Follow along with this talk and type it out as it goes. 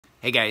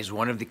Hey guys,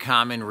 one of the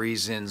common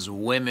reasons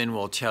women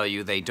will tell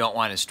you they don't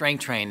want to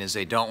strength train is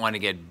they don't want to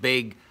get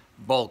big,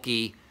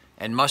 bulky,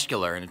 and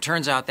muscular. And it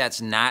turns out that's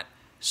not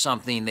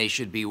something they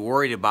should be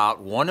worried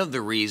about. One of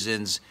the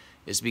reasons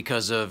is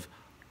because of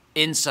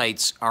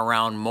insights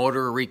around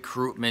motor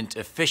recruitment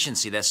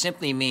efficiency. That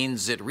simply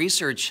means that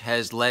research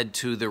has led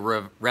to the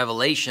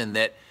revelation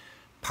that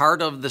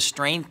part of the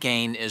strength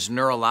gain is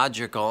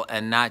neurological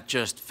and not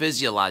just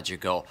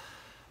physiological.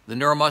 The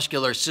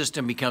neuromuscular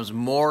system becomes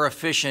more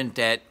efficient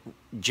at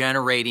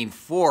generating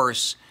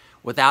force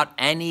without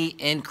any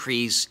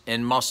increase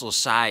in muscle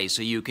size.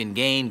 So you can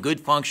gain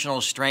good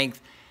functional strength,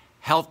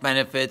 health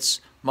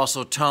benefits,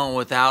 muscle tone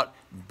without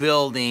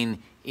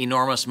building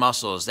enormous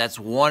muscles. That's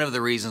one of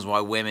the reasons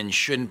why women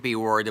shouldn't be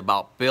worried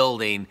about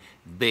building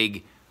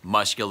big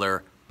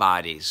muscular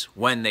bodies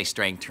when they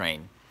strength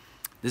train.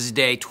 This is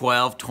day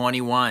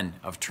 1221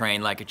 of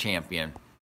Train Like a Champion.